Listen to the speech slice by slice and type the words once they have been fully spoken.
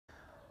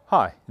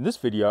Hi, in this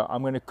video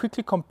I'm going to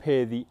quickly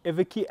compare the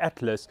Everki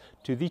Atlas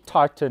to the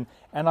Titan,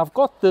 and I've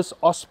got this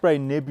Osprey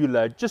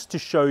Nebula just to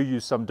show you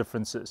some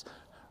differences.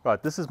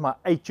 Right, this is my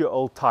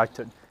 8-year-old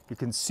Titan. You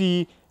can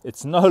see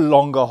it's no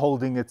longer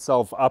holding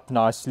itself up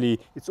nicely.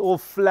 It's all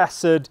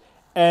flaccid,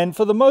 and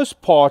for the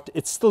most part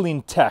it's still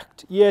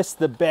intact. Yes,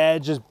 the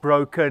badge is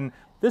broken.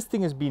 This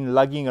thing has been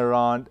lugging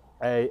around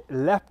a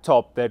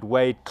laptop that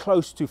weighed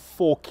close to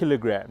 4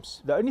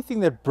 kilograms. The only thing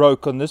that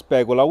broke on this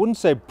bag, well, I wouldn't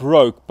say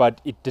broke, but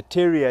it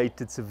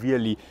deteriorated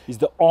severely, is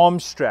the arm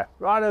strap.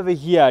 Right over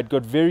here, it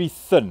got very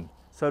thin,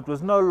 so it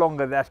was no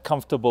longer that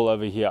comfortable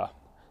over here.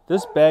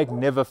 This bag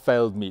never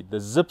failed me. The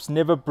zips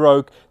never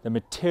broke, the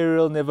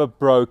material never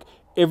broke,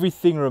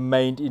 everything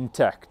remained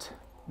intact.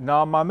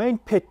 Now, my main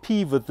pet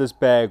peeve with this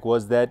bag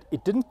was that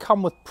it didn't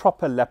come with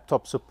proper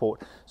laptop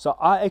support. So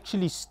I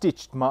actually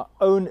stitched my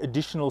own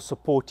additional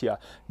support here.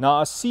 Now,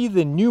 I see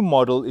the new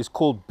model is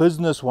called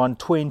Business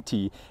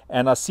 120,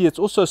 and I see it's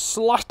also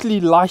slightly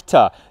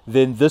lighter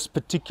than this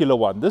particular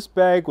one. This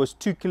bag was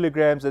 2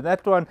 kilograms, and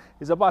that one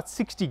is about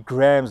 60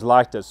 grams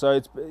lighter. So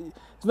it's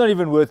not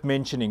even worth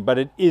mentioning, but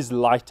it is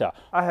lighter.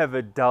 I have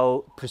a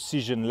Dell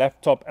Precision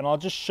laptop, and I'll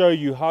just show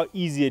you how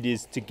easy it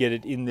is to get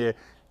it in there.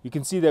 You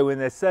can see that when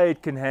they say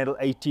it can handle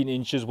 18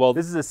 inches, well,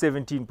 this is a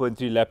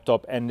 17.3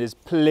 laptop and there's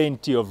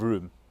plenty of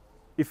room.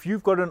 If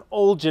you've got an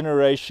old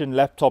generation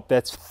laptop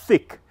that's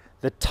thick,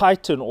 the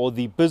Titan or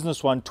the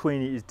Business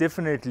 120 is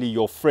definitely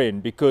your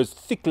friend, because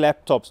thick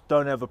laptops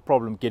don't have a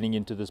problem getting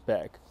into this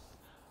bag.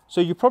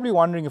 So you're probably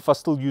wondering if I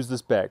still use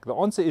this bag. The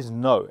answer is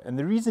no, and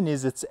the reason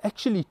is it's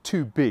actually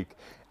too big.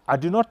 I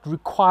do not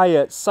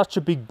require such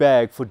a big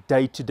bag for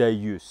day-to-day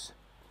use.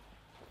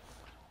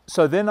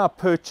 So then I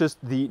purchased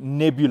the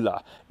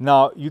Nebula.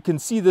 Now you can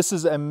see this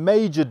is a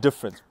major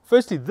difference.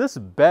 Firstly, this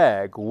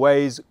bag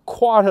weighs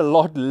quite a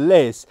lot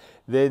less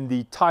than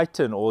the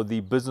Titan or the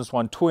Business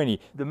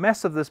 120. The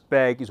mass of this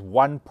bag is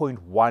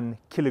 1.1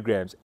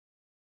 kilograms.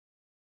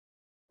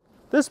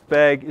 This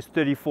bag is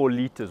 34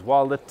 liters,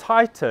 while the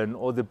Titan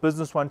or the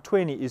Business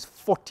 120 is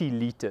 40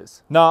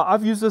 liters. Now,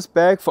 I've used this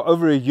bag for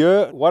over a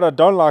year. What I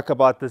don't like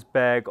about this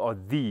bag are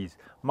these.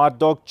 My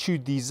dog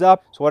chewed these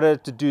up, so what I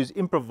had to do is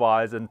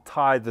improvise and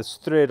tie this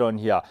thread on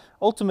here.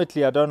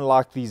 Ultimately, I don't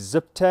like these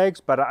zip tags,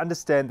 but I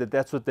understand that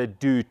that's what they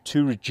do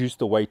to reduce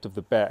the weight of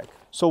the bag.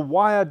 So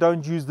why I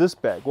don't use this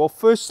bag? Well,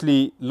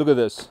 firstly, look at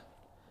this.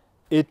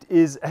 It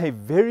is a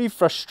very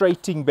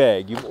frustrating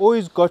bag. You've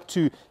always got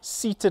to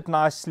seat it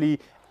nicely,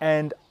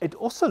 and it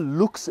also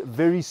looks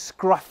very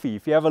scruffy.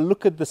 If you have a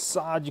look at the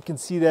side, you can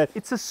see that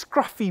it's a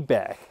scruffy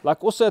bag.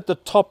 Like also at the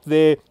top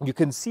there, you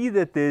can see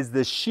that there's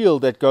the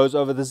shield that goes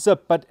over the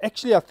zip, but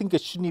actually I think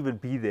it shouldn't even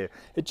be there.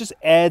 It just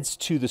adds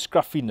to the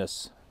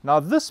scruffiness.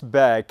 Now, this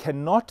bag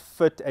cannot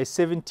fit a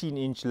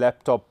 17-inch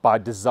laptop by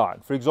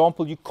design. For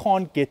example, you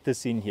can't get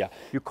this in here.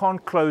 You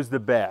can't close the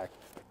bag.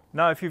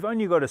 Now, if you've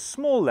only got a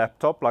small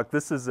laptop, like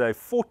this is a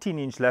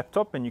 14-inch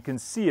laptop, and you can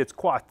see it's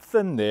quite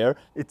thin there,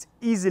 it's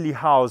easily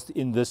housed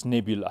in this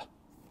Nebula.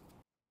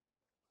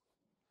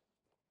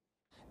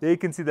 There you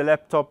can see the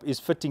laptop is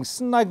fitting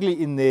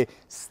snugly in there.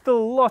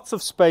 Still lots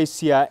of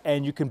space here,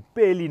 and you can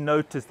barely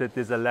notice that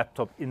there's a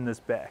laptop in this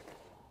bag.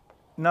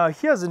 Now,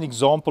 here's an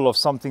example of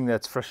something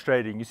that's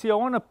frustrating. You see, I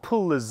want to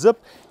pull the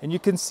zip, and you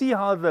can see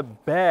how the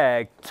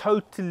bag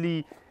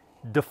totally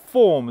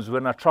deforms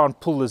when I try and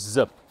pull this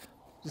zip.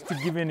 Just to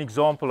give you an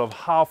example of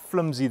how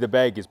flimsy the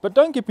bag is. But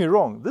don't get me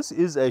wrong, this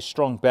is a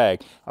strong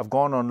bag. I've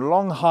gone on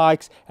long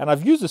hikes and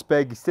I've used this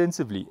bag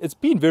extensively. It's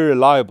been very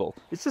reliable.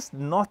 It's just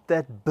not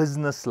that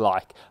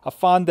business-like. I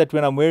find that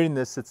when I'm wearing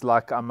this, it's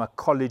like I'm a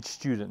college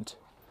student.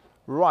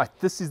 Right,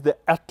 this is the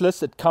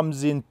Atlas. It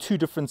comes in 2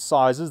 different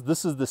sizes.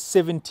 This is the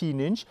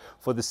 17-inch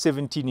for the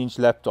 17-inch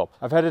laptop.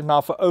 I've had it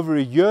now for over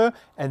a year,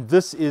 and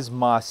this is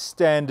my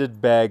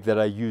standard bag that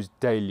I use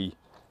daily.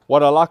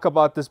 What I like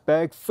about this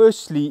bag,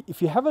 firstly,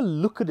 if you have a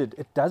look at it,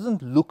 it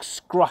doesn't look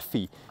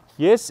scruffy.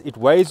 Yes, it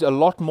weighs a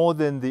lot more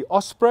than the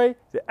Osprey.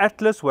 The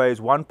Atlas weighs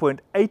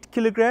 1.8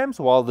 kilograms,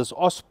 while this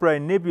Osprey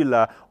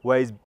Nebula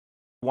weighs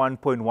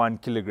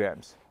 1.1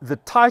 kilograms. The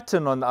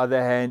Titan, on the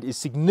other hand, is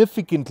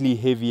significantly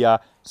heavier.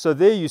 So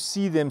there you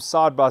see them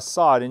side by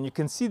side, and you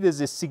can see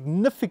there's a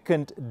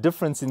significant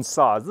difference in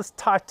size. This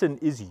Titan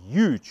is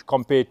huge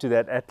compared to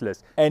that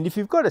Atlas. And if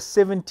you've got a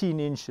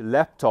 17-inch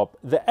laptop,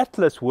 the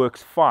Atlas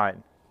works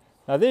fine.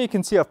 Now there you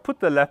can see I've put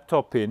the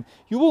laptop in.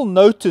 You will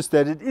notice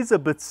that it is a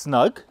bit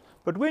snug,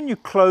 but when you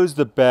close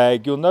the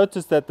bag, you'll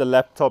notice that the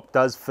laptop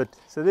does fit.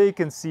 So there you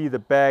can see the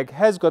bag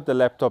has got the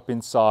laptop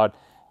inside.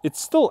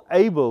 It's still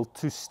able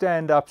to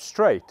stand up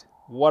straight.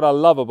 What I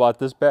love about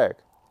this bag.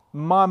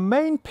 My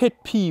main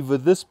pet peeve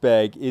with this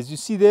bag is, you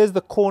see there's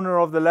the corner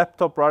of the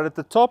laptop right at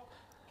the top.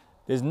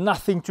 There's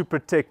nothing to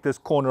protect this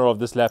corner of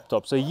this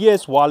laptop. So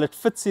yes, while it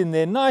fits in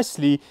there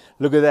nicely,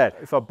 look at that.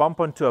 If I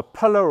bump onto a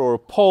pillar or a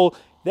pole,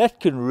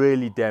 that can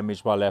really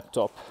damage my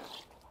laptop.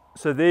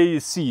 So there you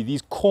see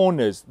these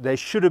corners, they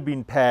should have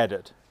been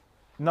padded.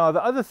 Now,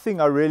 the other thing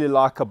I really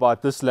like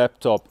about this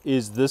laptop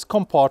is this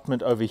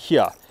compartment over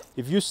here.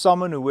 If you're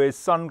someone who wears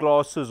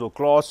sunglasses or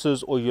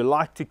glasses, or you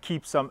like to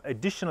keep some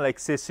additional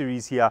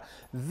accessories here,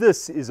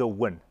 this is a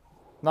win.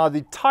 Now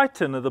the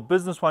Titan, or the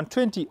Business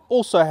 120,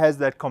 also has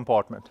that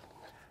compartment,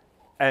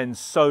 and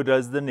so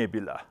does the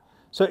Nebula.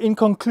 So in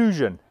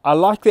conclusion, I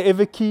like the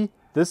Everki.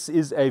 This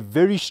is a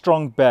very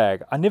strong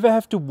bag. I never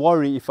have to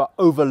worry if I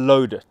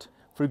overload it.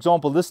 For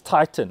example, this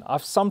Titan,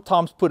 I've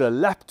sometimes put a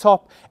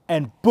laptop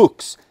and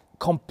books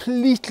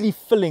completely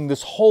filling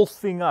this whole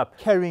thing up,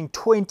 carrying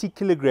 20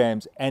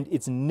 kilograms, and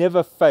it's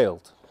never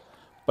failed.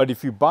 But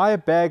if you buy a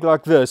bag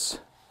like this,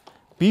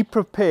 be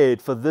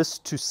prepared for this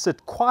to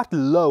sit quite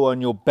low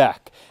on your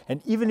back.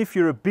 And even if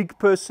you're a big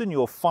person,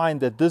 you'll find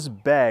that this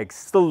bag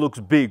still looks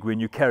big when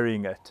you're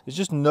carrying it. There's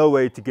just no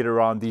way to get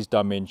around these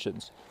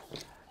dimensions.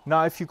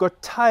 Now, if you got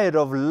tired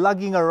of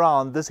lugging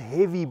around this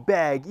heavy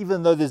bag,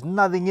 even though there's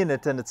nothing in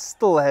it and it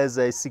still has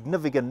a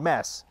significant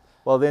mass,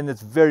 well, then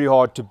it's very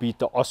hard to beat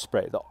the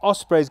Osprey. The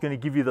Osprey is going to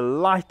give you the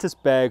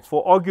lightest bag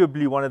for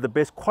arguably one of the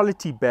best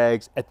quality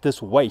bags at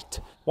this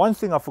weight. One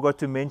thing I forgot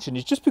to mention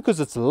is just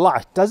because it's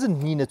light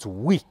doesn't mean it's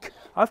weak.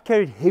 I've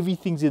carried heavy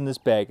things in this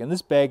bag, and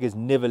this bag has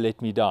never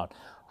let me down.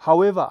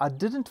 However, I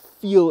didn't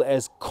feel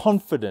as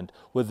confident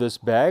with this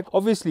bag,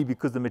 obviously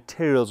because the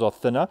materials are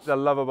thinner. What I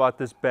love about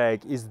this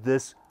bag is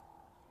this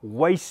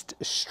waist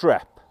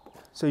strap.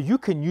 So you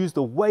can use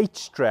the weight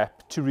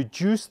strap to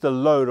reduce the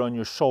load on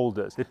your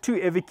shoulders. The two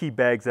Everki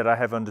bags that I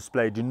have on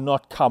display do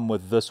not come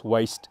with this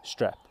waist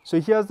strap.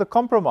 So here's the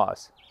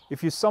compromise.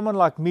 If you're someone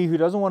like me who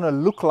doesn't want to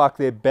look like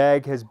their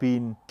bag has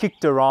been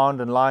kicked around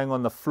and lying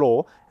on the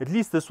floor, at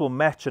least this will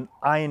match an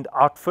ironed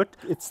outfit.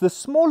 It's the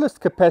smallest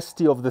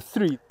capacity of the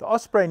three. The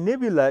Osprey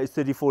Nebula is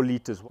 34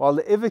 liters, while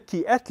the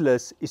Everki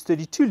Atlas is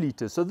 32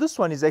 liters. So this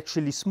one is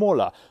actually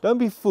smaller. Don't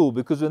be fooled,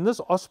 because when this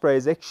Osprey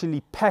is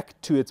actually packed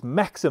to its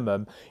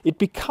maximum, it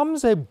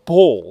becomes a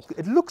ball.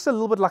 It looks a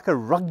little bit like a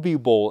rugby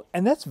ball,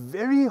 and that's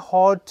very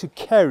hard to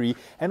carry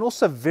and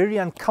also very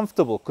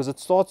uncomfortable because it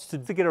starts to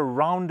get a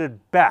rounded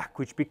back,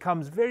 which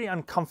becomes very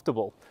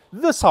uncomfortable.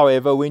 This,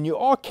 however, when you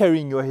are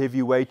carrying your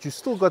heavy weight, you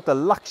still got the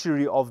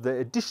luxury of the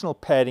additional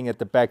padding at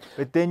the back,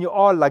 but then you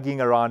are lugging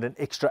around an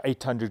extra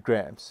 800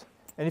 grams.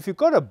 And if you've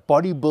got a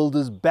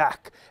bodybuilder's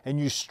back and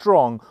you're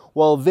strong,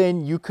 well,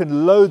 then you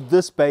can load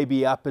this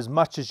baby up as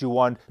much as you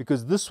want,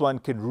 because this one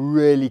can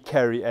really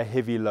carry a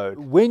heavy load.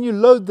 When you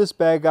load this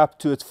bag up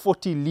to its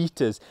 40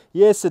 liters,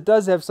 yes, it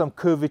does have some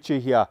curvature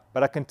here,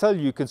 but I can tell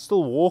you, you can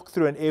still walk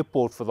through an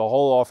airport for the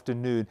whole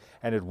afternoon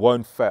and it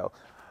won't fail.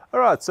 All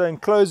right, so in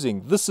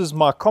closing, this is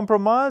my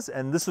compromise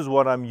and this is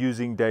what I'm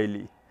using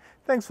daily.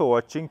 Thanks for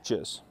watching.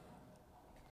 Cheers.